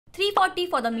340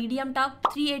 for the medium tub,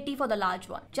 380 for the large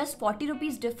one. Just 40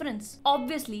 rupees difference.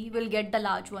 Obviously, we'll get the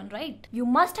large one, right? You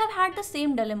must have had the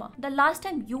same dilemma the last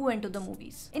time you went to the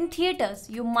movies. In theaters,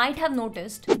 you might have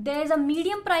noticed there is a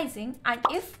medium pricing, and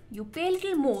if you pay a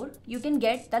little more, you can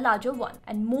get the larger one,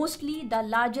 and mostly the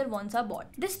larger ones are bought.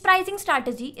 This pricing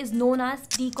strategy is known as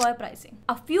decoy pricing.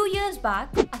 A few years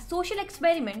back, a social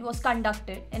experiment was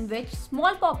conducted in which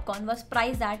small popcorn was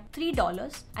priced at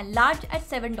 $3 and large at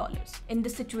 $7. In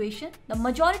this situation, the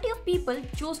majority of people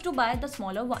chose to buy the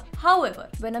smaller one. However,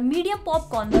 when a medium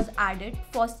popcorn was added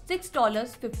for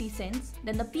 $6.50,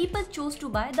 then the people chose to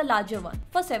buy the larger one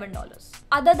for $7.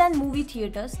 Other than movie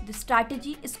theaters, this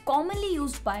strategy is commonly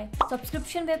used by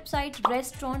subscription websites,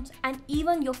 restaurants, and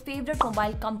even your favorite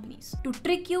mobile companies to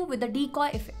trick you with the decoy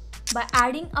effect by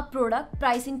adding a product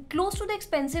pricing close to the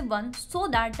expensive one so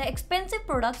that the expensive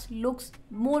products looks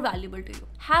more valuable to you.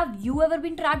 Have you ever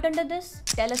been trapped under this?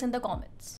 Tell us in the comments.